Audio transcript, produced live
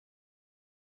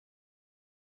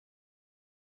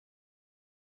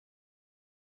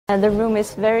The room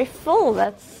is very full.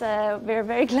 We're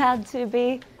very glad to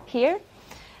be here.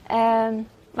 My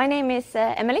name is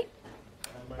Emelie.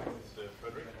 And my name is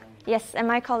Fredrik. Yes, and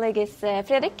my colleague is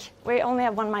Fredrik. We only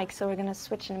have one mic, so we're going to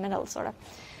switch in the middle, sort of.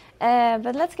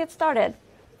 But let's get started.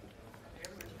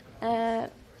 I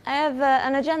have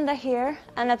an agenda here,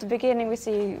 and at the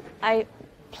beginning I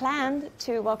planned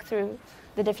to walk through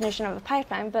the definition of a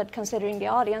pipeline, but considering the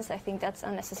audience, I think that's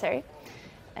unnecessary.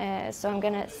 So I'm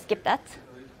going to skip that.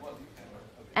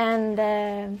 And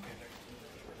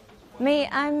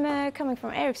I'm coming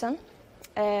from Ericsson,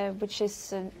 which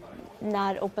is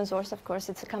not open source, of course,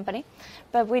 it's a company,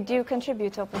 but we do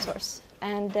contribute to open source,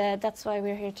 and that's why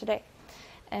we're here today.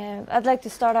 I'd like to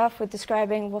start off with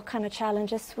describing what kind of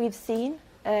challenges we've seen,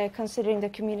 considering the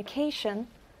communication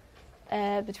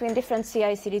between different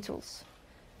CI/CD tools.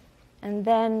 And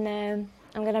then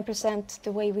I'm going to present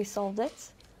the way we solved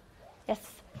it. Yes,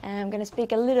 I'm going to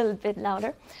speak a little bit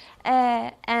louder.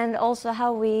 And also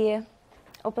how we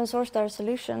open sourced our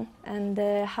solution, and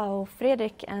how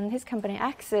Fredrik and his company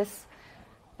Access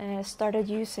started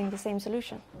using the same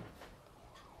solution.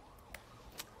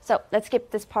 So let's skip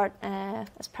this part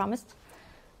as promised,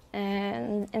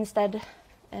 and instead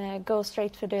go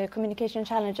straight for the communication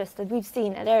challenges that we've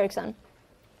seen at Ericsson.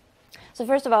 So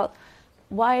first of all,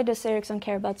 why does Ericsson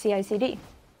care about CI/CD?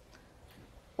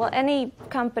 Well, any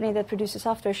company that produces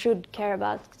software should care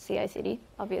about CI/CD,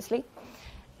 obviously.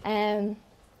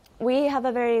 We have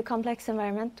a very complex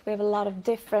environment. We have a lot of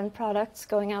different products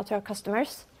going out to our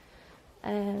customers.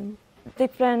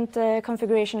 Different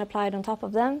configuration applied on top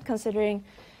of them, considering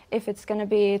if it's going to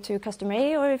be to customer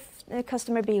A or if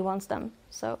customer B wants them.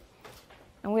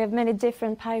 And we have many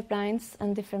different pipelines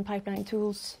and different pipeline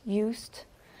tools used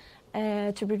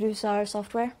to produce our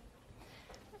software.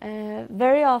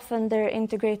 Very often they're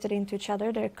integrated into each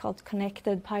other. They're called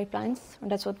connected pipelines, and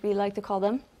that's what we like to call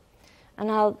them. And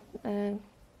I'll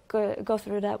go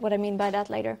through that, what I mean by that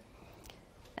later.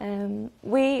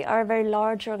 We are a very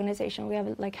large organization. We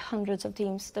have like hundreds of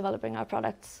teams developing our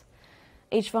products.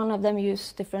 Each one of them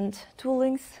use different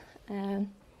toolings.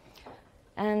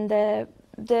 And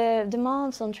the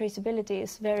demands on traceability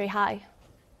is very high.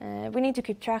 We need to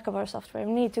keep track of our software.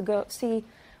 We need to go see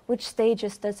which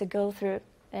stages does it go through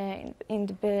in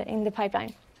the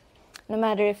pipeline, no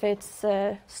matter if it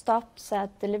stops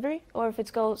at delivery or if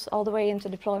it goes all the way into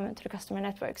deployment to the customer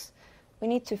networks. We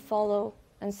need to follow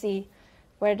and see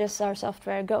where does our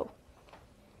software go.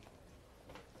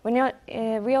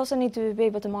 We also need to be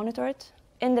able to monitor it,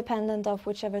 independent of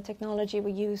whichever technology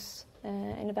we use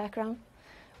in the background.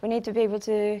 We need to be able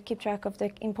to keep track of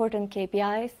the important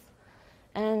KPIs,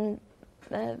 and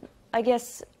I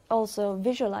guess also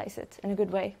visualize it in a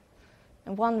good way.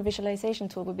 And one visualization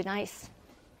tool would be nice.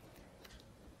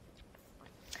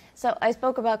 So I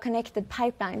spoke about connected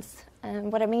pipelines,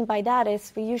 and what I mean by that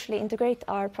is we usually integrate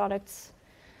our products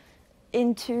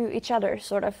into each other,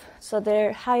 sort of. So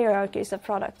they're hierarchies of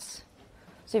products.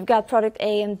 So you've got product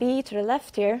A and B to the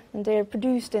left here, and they're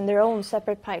produced in their own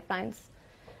separate pipelines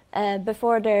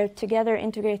before they're together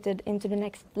integrated into the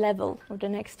next level or the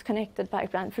next connected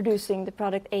pipeline, producing the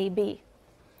product AB.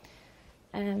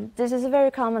 This is a very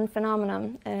common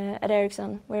phenomenon at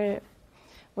Ericsson, where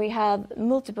we have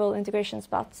multiple integration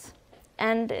spots.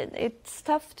 And it's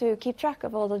tough to keep track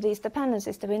of all of these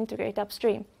dependencies that we integrate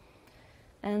upstream,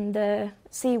 and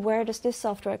see where does this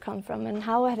software come from and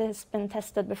how it has been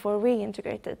tested before we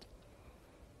integrate it.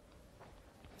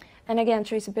 And again,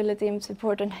 traceability is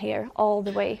important here all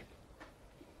the way.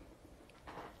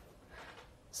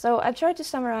 So I've tried to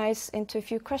summarize into a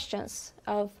few questions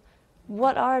of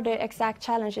what are the exact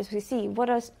challenges we see? What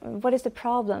is the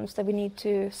problems that we need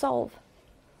to solve?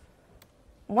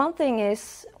 One thing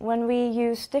is when we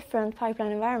use different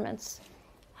pipeline environments,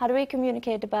 how do we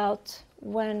communicate about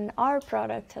when our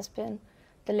product has been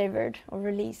delivered or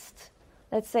released?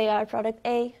 Let's say our product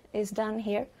A is done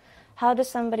here. How does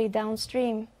somebody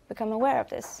downstream become aware of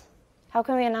this? How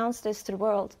can we announce this to the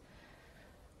world?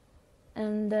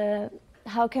 And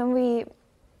how can we,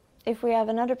 if we have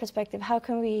another perspective, how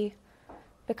can we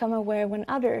become aware when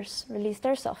others release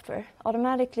their software?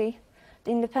 Automatically,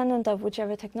 independent of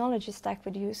whichever technology stack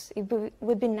we'd use, it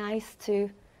would be nice to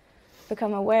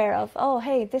become aware of, oh,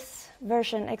 hey, this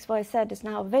version XYZ is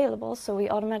now available, so we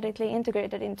automatically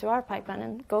integrate it into our pipeline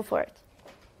and go for it.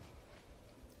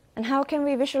 And how can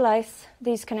we visualize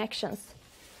these connections?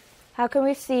 How can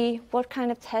we see what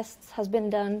kind of tests has been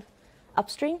done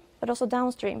upstream, but also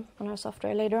downstream on our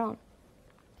software later on?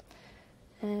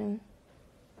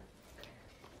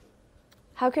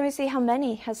 How can we see how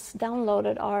many has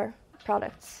downloaded our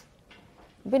products?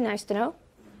 It would be nice to know.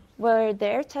 Were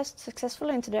their tests successful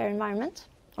into their environment?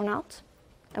 or not,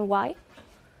 and why.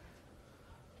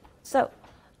 So,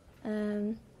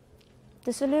 the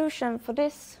solution for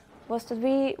this was that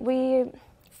we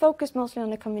focused mostly on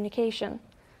the communication.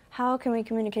 How can we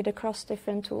communicate across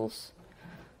different tools?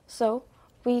 So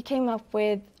we came up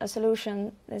with a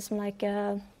solution that's like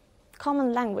a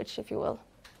common language, if you will,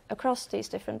 across these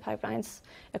different pipelines,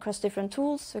 across different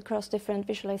tools, across different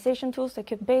visualization tools that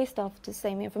could be based off the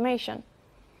same information.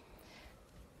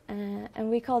 And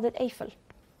we called it AFL.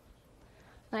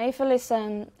 Now, AFL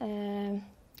is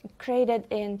created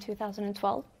in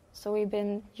 2012, so we've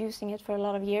been using it for a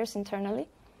lot of years internally.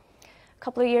 A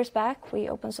couple of years back, we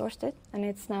open sourced it, and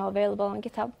it's now available on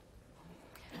GitHub.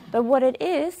 But what it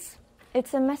is,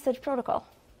 it's a message protocol.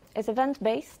 It's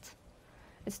event-based.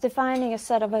 It's defining a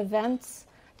set of events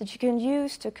that you can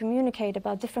use to communicate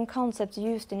about different concepts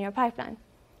used in your pipeline,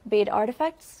 be it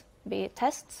artifacts, be it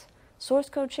tests, source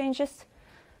code changes.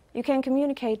 You can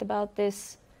communicate about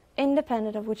this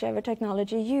independent of whichever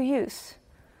technology you use.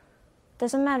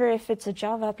 Doesn't matter if it's a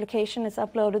Java application that's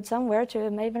uploaded somewhere to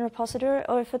a Maven repository,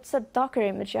 or if it's a Docker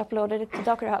image, you uploaded it to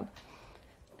Docker Hub.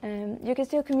 You can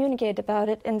still communicate about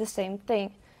it in the same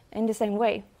thing, in the same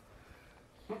way.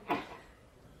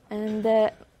 And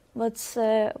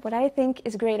what I think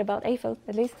is great about AFL,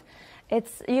 at least,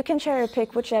 it's you can cherry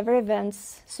pick whichever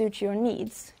events suit your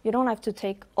needs. You don't have to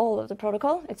take all of the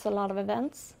protocol. It's a lot of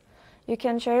events. You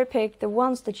can cherry pick the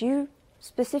ones that you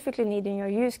specifically need in your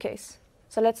use case.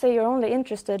 So let's say you're only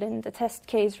interested in the test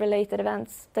case related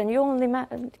events, then you only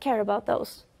care about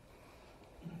those.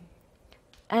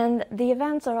 And the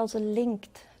events are also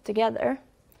linked together.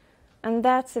 And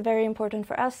that's very important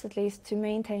for us, at least, to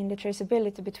maintain the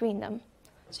traceability between them.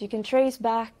 So you can trace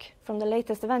back from the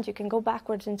latest event, you can go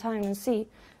backwards in time and see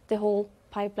the whole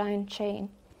pipeline chain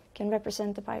can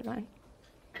represent the pipeline.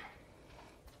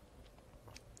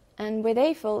 And with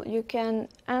AFL, you can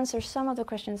answer some of the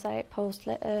questions I posed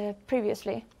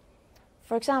previously.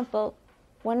 For example,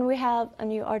 when we have a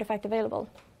new artifact available,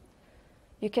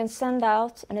 you can send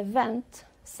out an event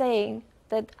saying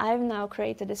that I've now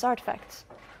created this artifact.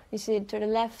 You see to the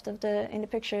left of in the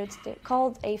picture, it's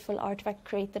called AFL artifact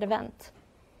created event.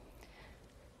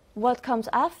 What comes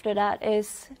after that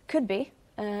could be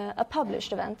a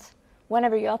published event.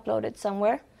 Whenever you upload it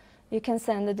somewhere, you can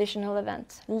send additional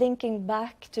events, linking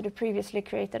back to the previously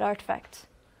created artifact.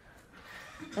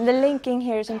 And the linking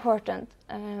here is important.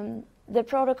 The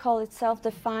protocol itself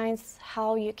defines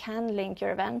how you can link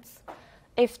your events,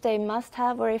 if they must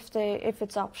have or if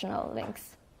it's optional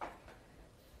links.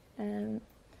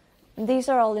 These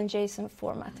are all in JSON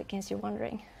format, in case you're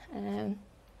wondering.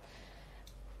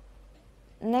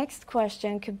 Next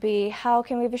question could be, how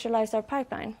can we visualize our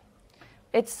pipeline?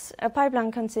 A pipeline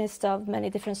consists of many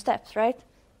different steps, right?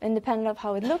 Independent of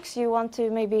how it looks, you want to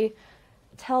maybe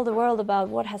tell the world about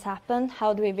what has happened.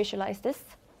 How do we visualize this?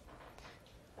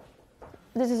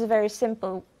 This is a very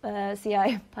simple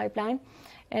CI pipeline.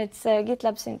 It's a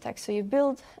GitLab syntax. So you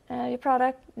build your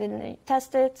product, then you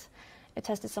test it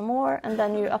some more, and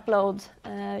then you upload,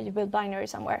 you build binary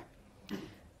somewhere.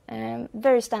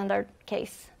 Very standard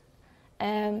case.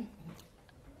 And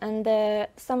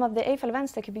some of the AFL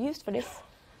events that could be used for this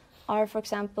are, for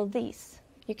example, these.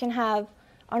 You can have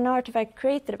an artifact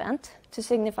created event to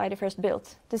signify the first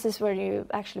build. This is where you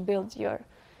actually build your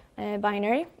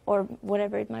binary or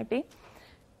whatever it might be.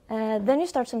 Then you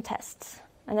start some tests.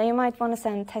 And then you might want to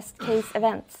send test case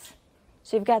events.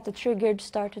 So you've got the triggered,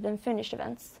 started, and finished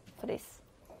events for this.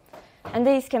 And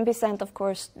these can be sent, of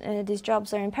course, these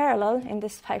jobs are in parallel in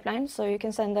this pipeline, so you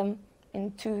can send them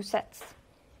in 2 sets.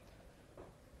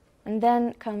 And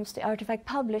then comes the artifact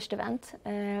published event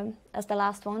as the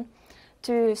last one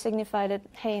to signify that,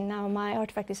 hey, now my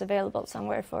artifact is available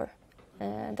somewhere for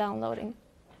downloading.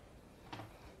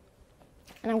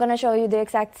 And I'm going to show you the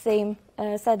exact same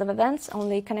set of events,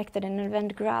 only connected in an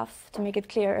event graph to make it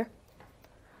clearer.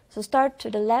 So start to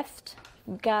the left,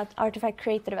 we've got artifact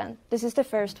created event. This is the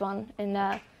first one in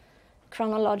a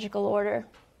chronological order.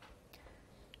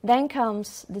 Then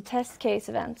comes the test case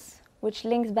events, which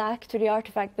links back to the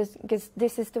artifact because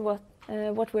this is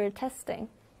what we're testing.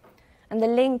 And the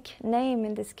link name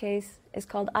in this case is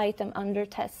called item under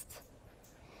test.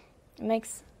 It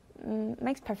makes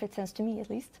perfect sense to me, at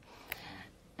least.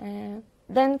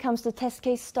 Then comes the test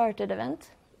case started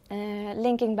event,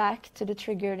 linking back to the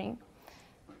triggering.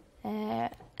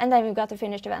 And then we've got the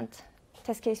finished event,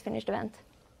 test case finished event.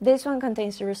 This one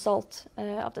contains the result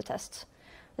of the test,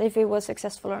 if it was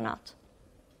successful or not.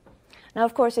 Now,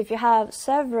 of course, if you have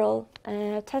several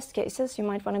test cases, you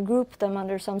might want to group them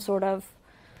under some sort of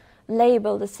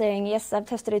label that's saying, yes, I've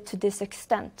tested it to this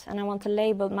extent, and I want to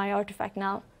label my artifact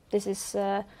now this is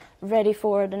ready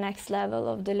for the next level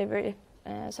of delivery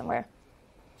somewhere.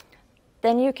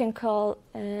 Then you can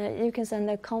send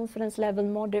a confidence level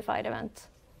modified event.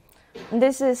 And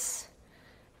this is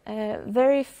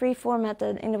very free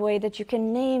formatted in the way that you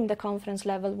can name the confidence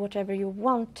level whatever you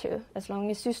want to. As long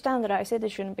as you standardize it, it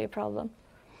shouldn't be a problem.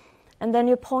 And then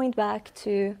you point back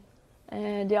to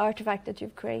the artifact that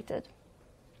you've created.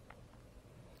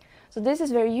 So this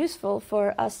is very useful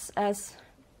for us as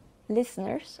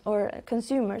listeners or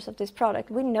consumers of this product.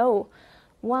 We know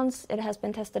once it has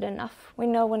been tested enough, we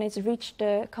know when it's reached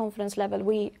the confidence level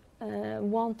we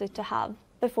want it to have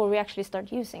before we actually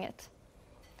start using it.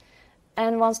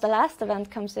 And once the last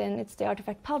event comes in, it's the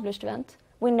artifact published event,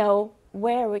 we know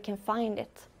where we can find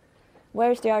it.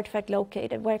 Where is the artifact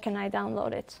located? Where can I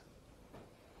download it?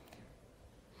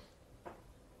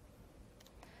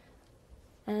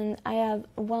 And I have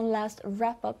one last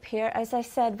wrap up here. As I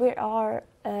said, we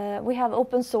have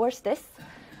open sourced this,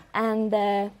 and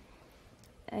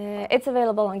it's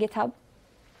available on GitHub.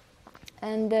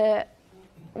 And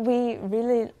we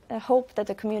really hope that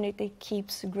the community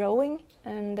keeps growing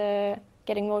and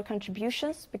getting more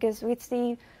contributions, because we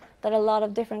see that a lot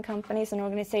of different companies and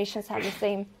organizations have the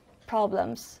same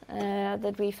problems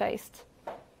that we faced.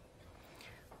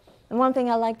 And one thing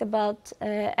I liked about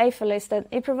Eiffel is that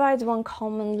it provides one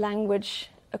common language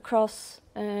across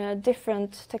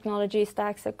different technology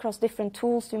stacks, across different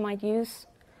tools you might use.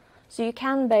 So you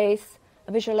can base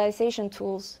visualization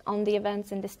tools on the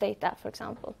events in this data, for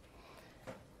example.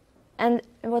 And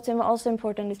what's also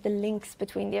important is the links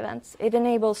between the events. It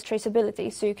enables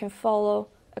traceability, so you can follow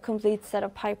a complete set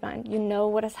of pipeline. You know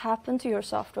what has happened to your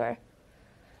software,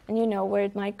 and you know where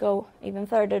it might go even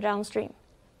further downstream.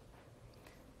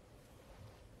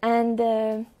 And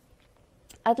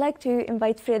I'd like to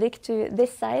invite Fredrik to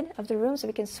this side of the room so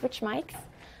we can switch mics,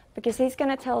 because he's going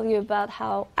to tell you about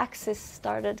how Axis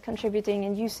started contributing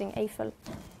and using Eiffel.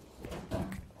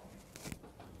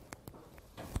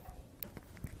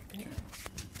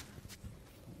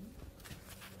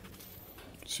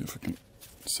 See if I can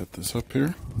set this up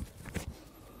here.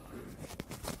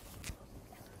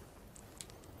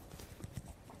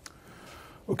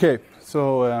 Okay,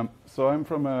 so I'm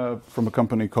from a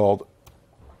company called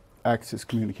Axis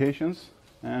Communications,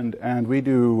 and we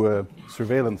do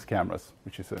surveillance cameras,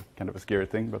 which is a kind of a scary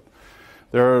thing, but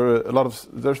there's a lot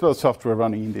of software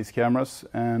running in these cameras,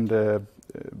 and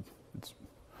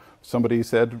somebody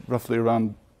said roughly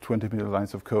around 20 million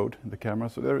lines of code in the camera.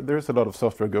 So there's a lot of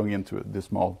software going into this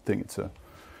small thing. It's a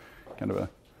kind of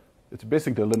it's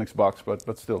basically a Linux box,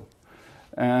 but still.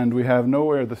 And we have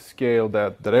nowhere the scale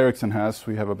that Ericsson has.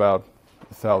 We have about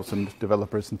 1,000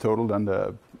 developers in total, and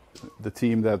the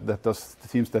teams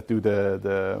that do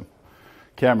the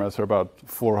cameras are about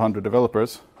 400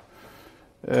 developers,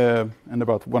 and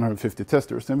about 150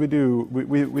 testers. And we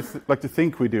like to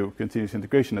think we do continuous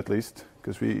integration, at least,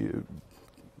 because we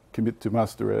commit to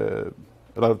master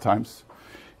a lot of times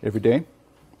every day.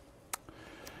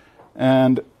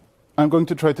 And I'm going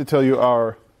to try to tell you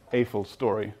our Eiffel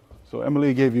story. So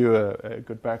Emelie gave you a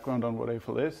good background on what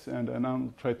Eiffel is, and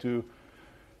I'll try to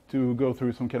go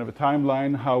through some kind of a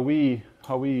timeline, how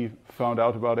we found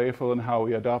out about Eiffel and how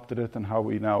we adopted it, and how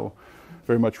we now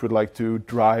very much would like to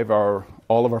drive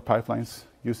all of our pipelines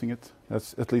using it.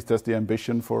 That's the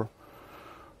ambition for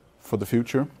the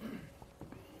future.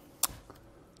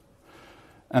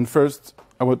 And first,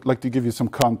 I would like to give you some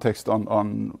context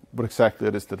on what exactly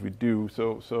it is that we do.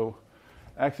 So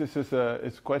Axis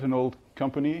is quite an old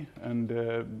company,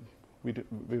 and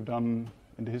we've done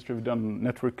in the history, we've done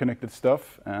network connected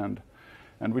stuff, and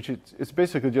which it's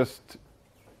basically just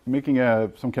making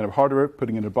some kind of hardware,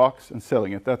 putting it in a box and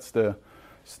selling it. That's the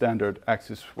standard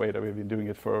Axis way that we've been doing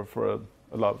it for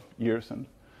a lot of years, and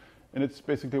it's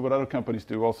basically what other companies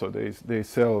do also. They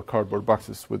sell cardboard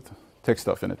boxes with tech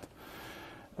stuff in it.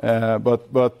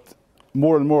 But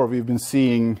more and more we've been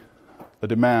seeing a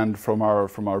demand from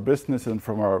our business and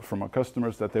from our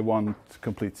customers that they want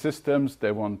complete systems,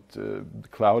 they want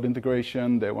cloud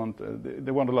integration, they want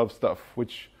a lot of stuff,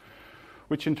 which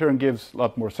in turn gives a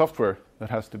lot more software that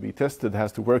has to be tested,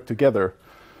 has to work together.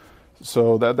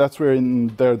 So that's where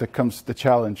there comes the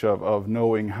challenge of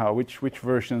knowing which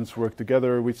versions work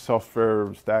together, which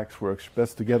software stacks works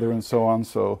best together, and so on.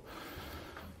 So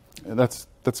that's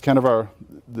kind of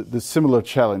the similar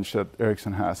challenge that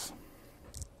Ericsson has.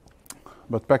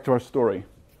 But back to our story.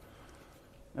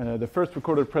 The first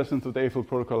recorded presence of the Eiffel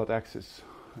protocol at Axis.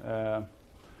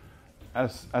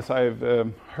 As I've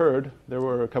heard, there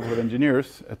were a couple of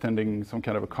engineers attending some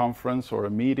kind of a conference or a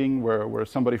meeting where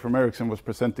somebody from Ericsson was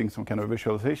presenting some kind of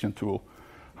visualization tool,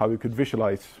 how you could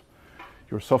visualize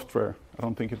your software. I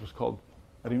don't think it was called.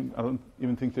 I don't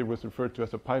even think it was referred to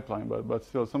as a pipeline, but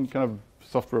still some kind of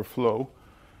software flow.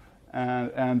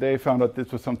 And they found out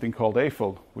this was something called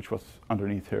AFL, which was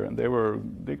underneath here, and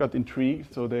they got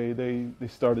intrigued, so they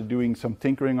started doing some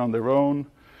tinkering on their own,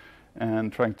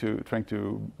 and trying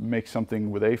to make something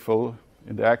with AFL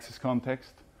in the Axis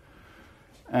context,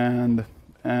 and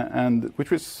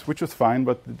which was fine,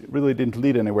 but it really didn't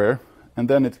lead anywhere. And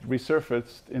then it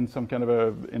resurfaced in some kind of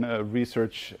a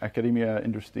research academia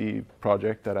industry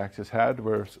project that Axis had,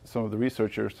 where some of the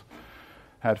researchers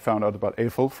had found out about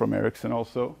AFL from Ericsson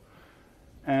also.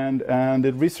 And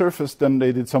it resurfaced, and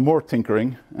they did some more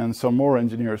tinkering, and some more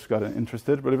engineers got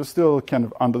interested, but it was still kind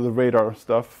of under the radar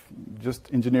stuff,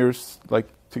 just engineers, like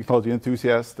technology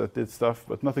enthusiasts that did stuff,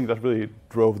 but nothing that really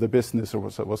drove the business or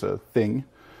was a thing.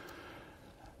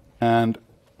 And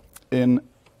in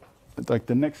like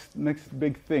the next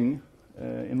big thing,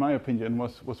 in my opinion,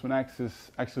 was when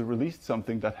Axis actually released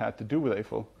something that had to do with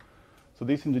AFL. So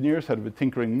these engineers had been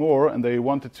tinkering more, and they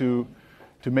wanted to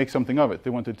make something of it. They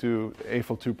wanted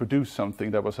AFL to produce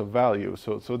something that was of value.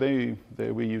 So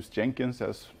we used Jenkins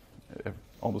as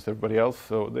almost everybody else.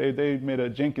 So they made a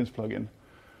Jenkins plugin,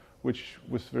 which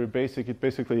was very basic. It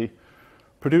basically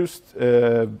produced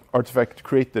artifact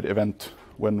created event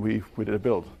when we did a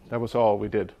build. That was all we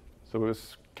did. So it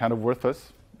was kind of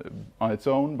worthless on its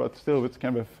own, but still it's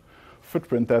kind of a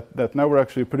footprint that now we're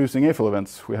actually producing AFL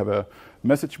events. We have a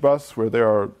message bus where there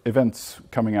are events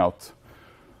coming out.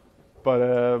 But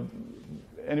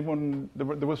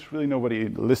there was really nobody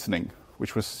listening,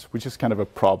 which is kind of a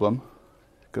problem,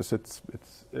 because it's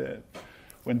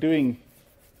when doing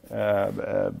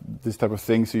this type of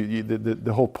things,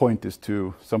 the whole point is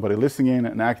to somebody listening in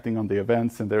and acting on the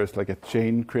events, and there is like a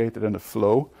chain created and a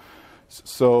flow.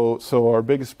 So our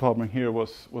biggest problem here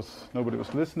was nobody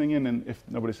was listening in, and if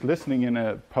nobody's listening in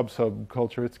a pub sub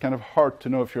culture, it's kind of hard to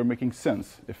know if you're making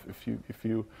sense if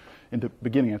you in the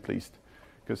beginning at least.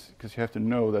 Because you have to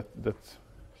know that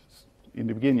in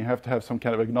the beginning you have to have some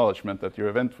kind of acknowledgement that your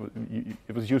event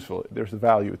it was useful. There's a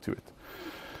value to it.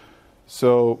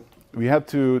 So we had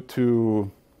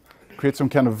to create some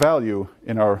kind of value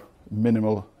in our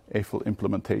minimal AFL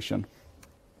implementation.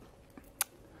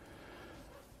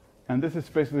 And this is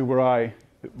basically where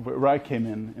I came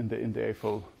in the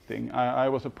AFL thing. I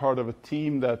was a part of a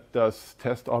team that does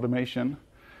test automation,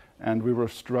 and we were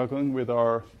struggling with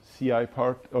our CI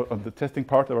part, of the testing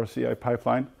part of our CI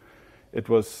pipeline. It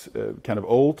was kind of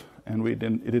old, and it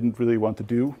didn't really want to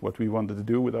do what we wanted to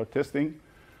do with our testing.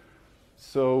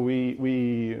 So we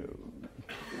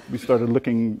started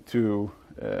looking to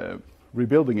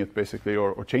rebuilding it basically,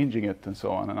 or changing it and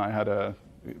so on. And I had a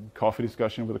coffee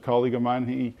discussion with a colleague of mine.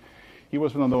 He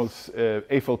was one of those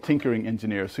AFL tinkering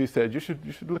engineers. So he said, you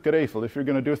should look at AFL if you're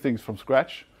going to do things from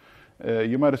scratch.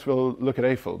 You might as well look at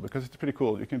AFL, because it's pretty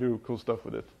cool. You can do cool stuff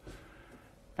with it.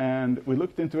 And we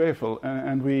looked into AFL,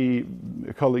 and me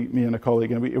and a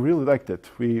colleague, and we really liked it.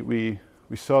 We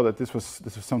saw that this was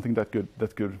something that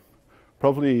could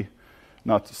probably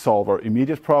not solve our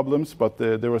immediate problems, but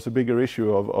there was a bigger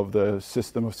issue of the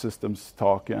system of systems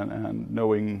talk and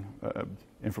knowing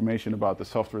information about the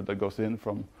software that goes in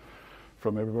from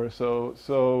everywhere.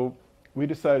 So we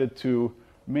decided to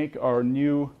make our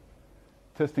new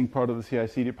testing part of the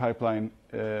CI/CD pipeline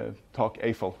talk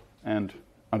AFL and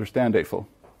understand AFL.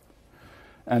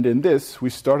 And in this, we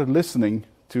started listening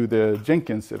to the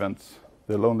Jenkins events.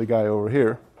 The lonely guy over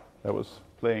here that was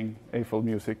playing AFL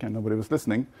music and nobody was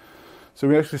listening. So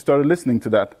we actually started listening to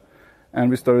that, and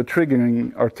we started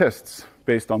triggering our tests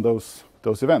based on those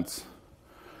events,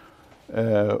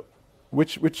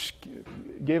 which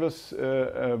gave us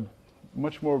a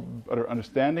much more better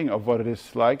understanding of what it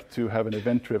is like to have an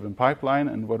event-driven pipeline,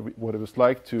 and what it was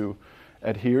like to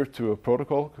adhere to a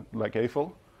protocol like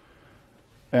AFL.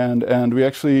 And we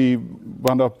actually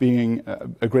wound up being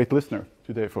a great listener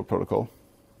to the AFL protocol.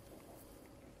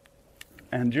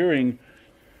 And during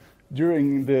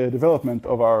the development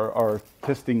of our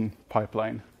testing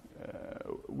pipeline,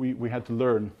 we had to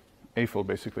learn AFL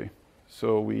basically.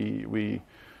 So we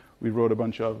wrote a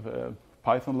bunch of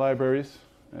Python libraries.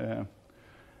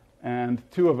 And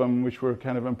two of them, which were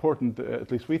kind of important, at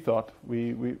least we thought,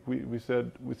 we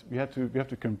said we have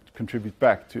to contribute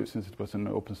back to, since it was an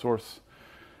open source.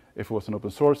 If it was an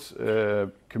open source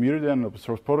community and an open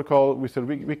source protocol, we said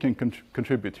we can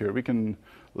contribute here. We can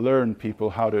learn people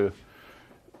how to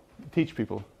teach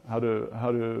people how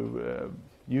to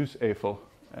use AFL.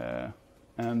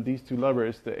 And these two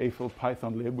libraries, the AFL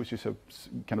Python lib, which is a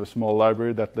kind of a small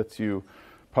library that lets you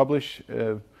publish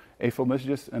AFL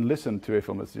messages and listen to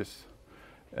AFL messages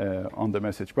on the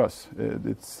message bus.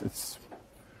 It's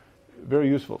very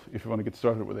useful if you want to get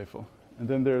started with AFL. And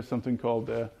then there's something called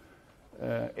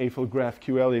AFL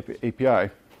GraphQL API,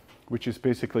 which is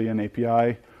basically an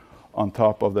API on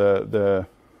top of the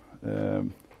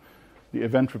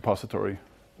event repository,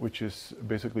 which is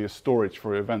basically a storage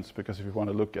for events, because if you want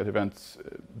to look at events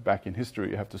back in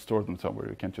history, you have to store them somewhere.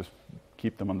 You can't just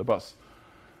keep them on the bus.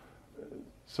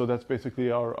 So that's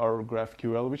basically our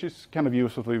GraphQL, which is kind of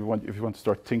useful if you want to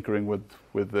start tinkering with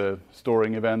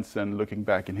storing events and looking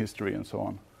back in history and so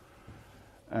on.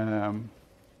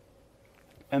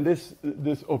 And this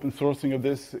open sourcing of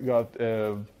this got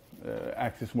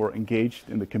Axis more engaged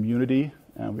in the community,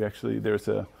 and we actually there's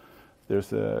a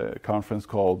conference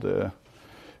called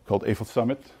AFL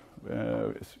Summit.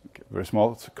 It's very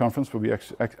small. It's a conference, but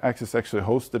Axis actually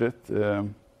hosted it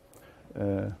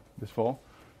this fall.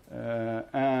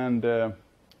 And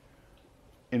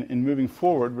in moving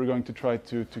forward, we're going to try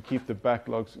to keep the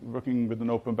backlogs, working with an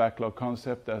open backlog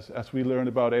concept. As we learn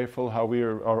about AFL, how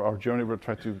our journey, we'll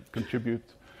try to contribute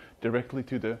directly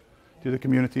to the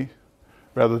community,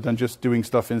 rather than just doing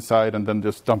stuff inside and then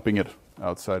just dumping it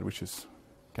outside, which is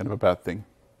kind of a bad thing.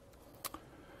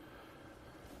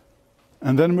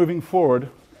 And then moving forward,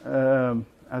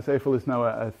 as AFL is now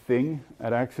a thing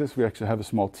at Axis, we actually have a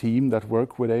small team that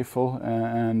work with AFL,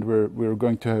 and we're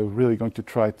really going to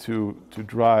try to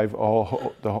drive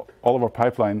all of our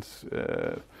pipelines.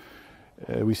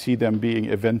 We see them being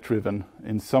event driven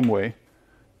in some way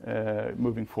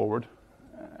moving forward,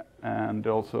 and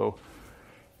also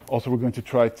we're going to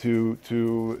try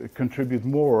to contribute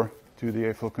more to the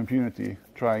AFL community,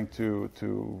 trying to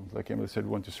like Emelie said,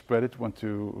 want to spread it, want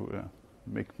to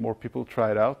make more people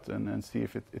try it out and see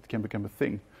if it can become a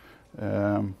thing.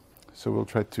 So we'll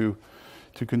try to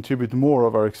contribute more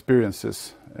of our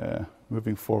experiences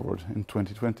moving forward in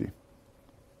 2020.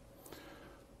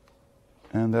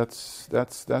 And that's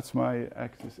my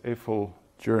Axis AFL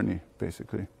journey,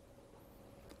 basically.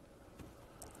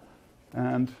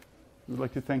 And we'd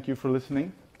like to thank you for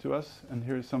listening to us. And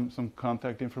here's some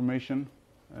contact information.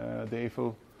 The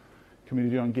AFL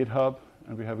community on GitHub,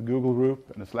 and we have a Google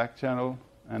group and a Slack channel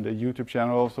and a YouTube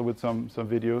channel also with some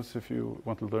videos if you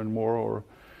want to learn more or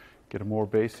get a more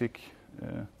basic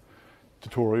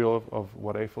tutorial of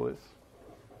what AFL is.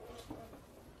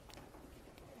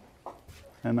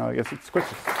 And now I guess it's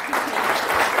questions.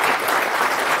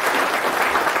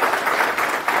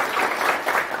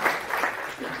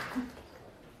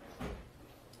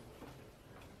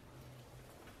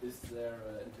 Is there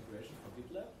an integration for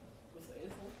GitLab with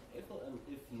AFL? And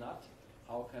if not,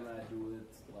 how can I do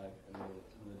it like in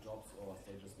the jobs or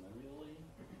stages manually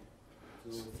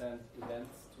to send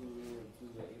events to the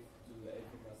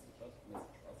AFL message bus?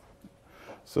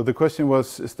 So the question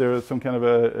was, is there some kind of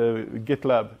a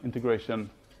GitLab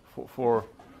integration for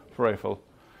AFL?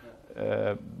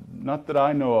 Yeah. Not that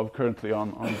I know of currently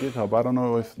on GitHub. I don't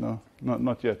know if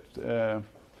not yet. And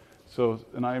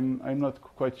I'm not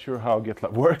quite sure how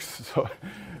GitLab works.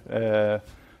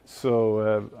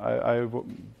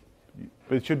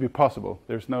 But it should be possible.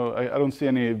 There's I don't see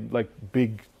any like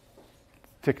big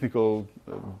technical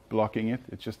blocking it.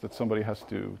 It's just that somebody has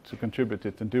to contribute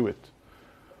it and do it.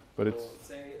 But let's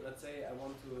say I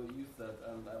want to use that,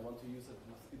 and I want to use it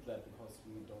with GitLab because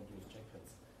we don't use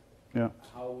checkpoints. Yeah.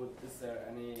 Is there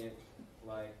in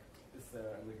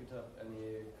the GitHub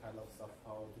any kind of stuff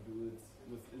how to do it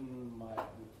within my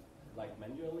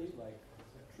manually, like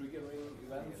triggering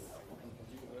events and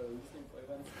listening for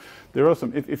events? There are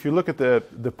some. If you look at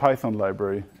the Python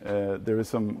library, there is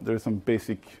some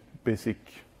basic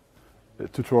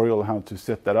tutorial how to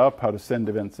set that up, how to send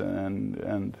events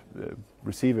and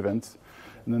receive events,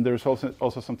 and then there's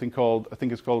also something called, I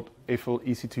think it's called AFL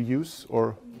Easy to Use,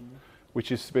 or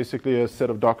which is basically a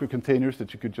set of Docker containers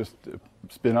that you could just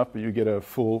spin up, and you get a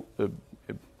full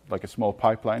like a small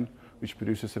pipeline which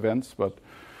produces events. But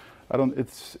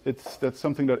that's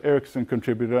something that Ericsson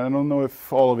contributed. I don't know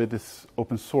if all of it is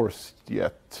open source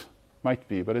yet. Might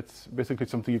be, but it's basically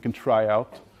something you can try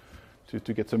out to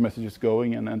get some messages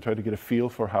going and try to get a feel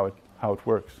for how it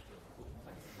works.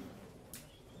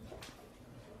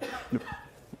 Yep.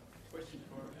 Question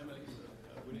for Emelie.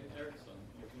 Within Pettersson,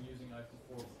 you've been using AFL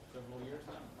for several years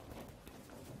now. I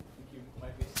think you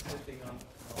might be sitting on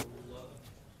a lot of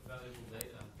valuable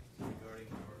data regarding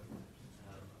your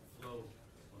flow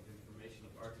of information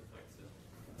of artifacts.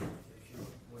 If you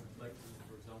would like to,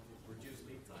 for example, reduce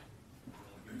lead time,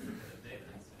 use the data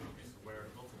and just where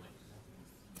it ultimately.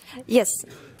 Yes,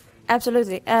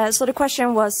 absolutely. So the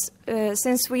question was,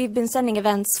 since we've been sending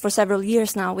events for several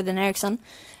years now within Ericsson,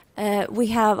 we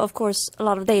have, of course, a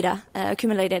lot of data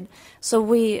accumulated. So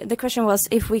the question was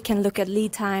if we can look at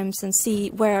lead times and see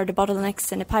where are the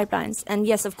bottlenecks in the pipelines. And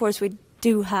yes, of course, we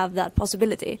do have that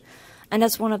possibility. And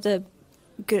that's one of the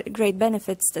great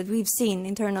benefits that we've seen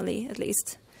internally, at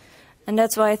least. And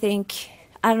that's why I think,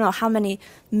 I don't know how many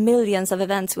millions of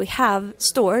events we have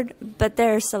stored, but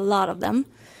there's a lot of them.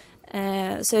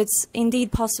 So it's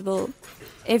indeed possible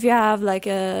if you have like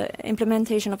a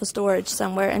implementation of a storage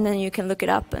somewhere, and then you can look it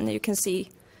up and you can see,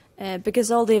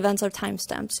 because all the events are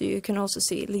timestamped, so you can also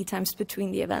see lead times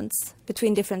between the events,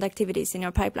 between different activities in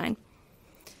your pipeline,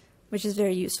 which is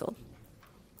very useful.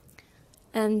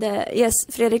 And yes,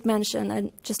 Fredrik mentioned,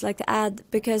 I'd just like to add,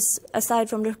 because aside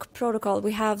from the protocol,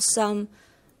 we have some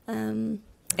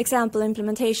example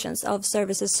implementations of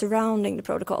services surrounding the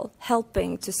protocol,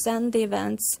 helping to send the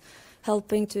events,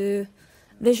 helping to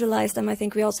visualize them. I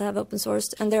think we also have open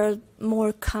sourced, and there are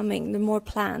more coming, the more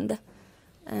planned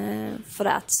for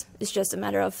that. It's just a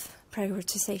matter of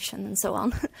prioritization and so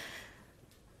on.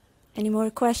 Any more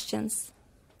questions?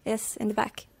 Yes, in the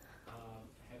back.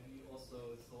 Have you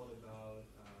also thought about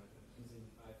using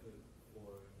IFA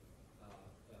for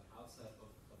outside of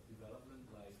development,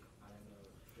 like, I don't know,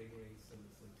 triggering some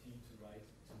team to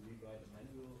rewrite a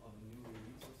manual on a new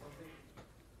release or something?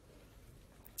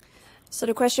 So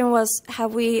the question was,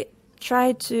 have we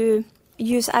tried to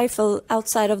use Eiffel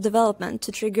outside of development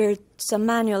to trigger some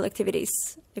manual activities,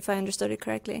 if I understood it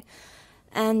correctly?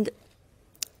 And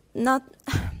I'm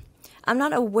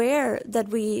not aware that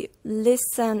we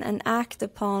listen and act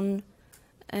upon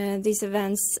these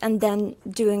events and then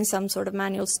doing some sort of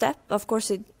manual step. Of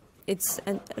course, it's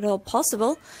at all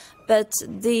possible, but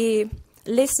the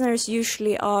listeners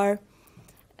usually are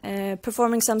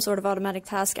performing some sort of automatic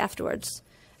task afterwards.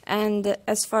 And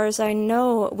as far as I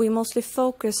know, we mostly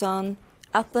focus on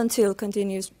up until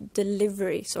continuous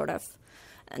delivery, sort of.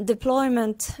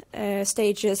 Deployment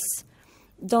stages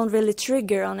don't really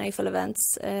trigger on Eiffel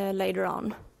events later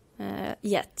on,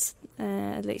 yet,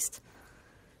 at least.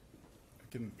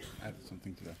 I can add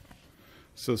something to that.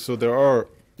 So there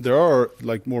are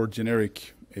like more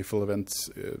generic Eiffel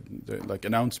events, like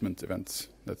announcement events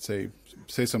that say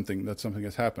something, that something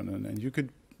has happened, and you could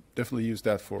definitely use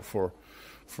that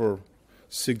for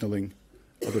signaling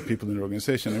other people in the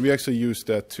organization. And we actually use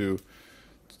that to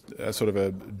as sort of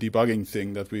a debugging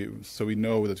thing, so we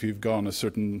know that we've gone a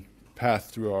certain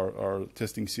path through our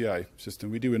testing CI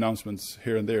system. We do announcements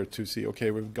here and there to see,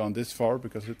 okay, we've gone this far,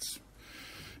 because it's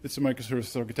a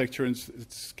microservice architecture, and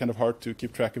it's kind of hard to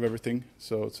keep track of everything.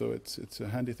 So it's a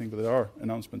handy thing, but there are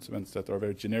announcements events that are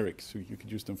very generic, so you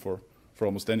could use them for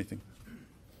almost anything.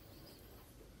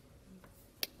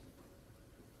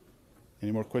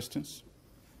 Any more questions?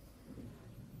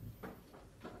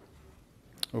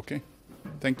 Okay,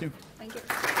 thank you. Thank you.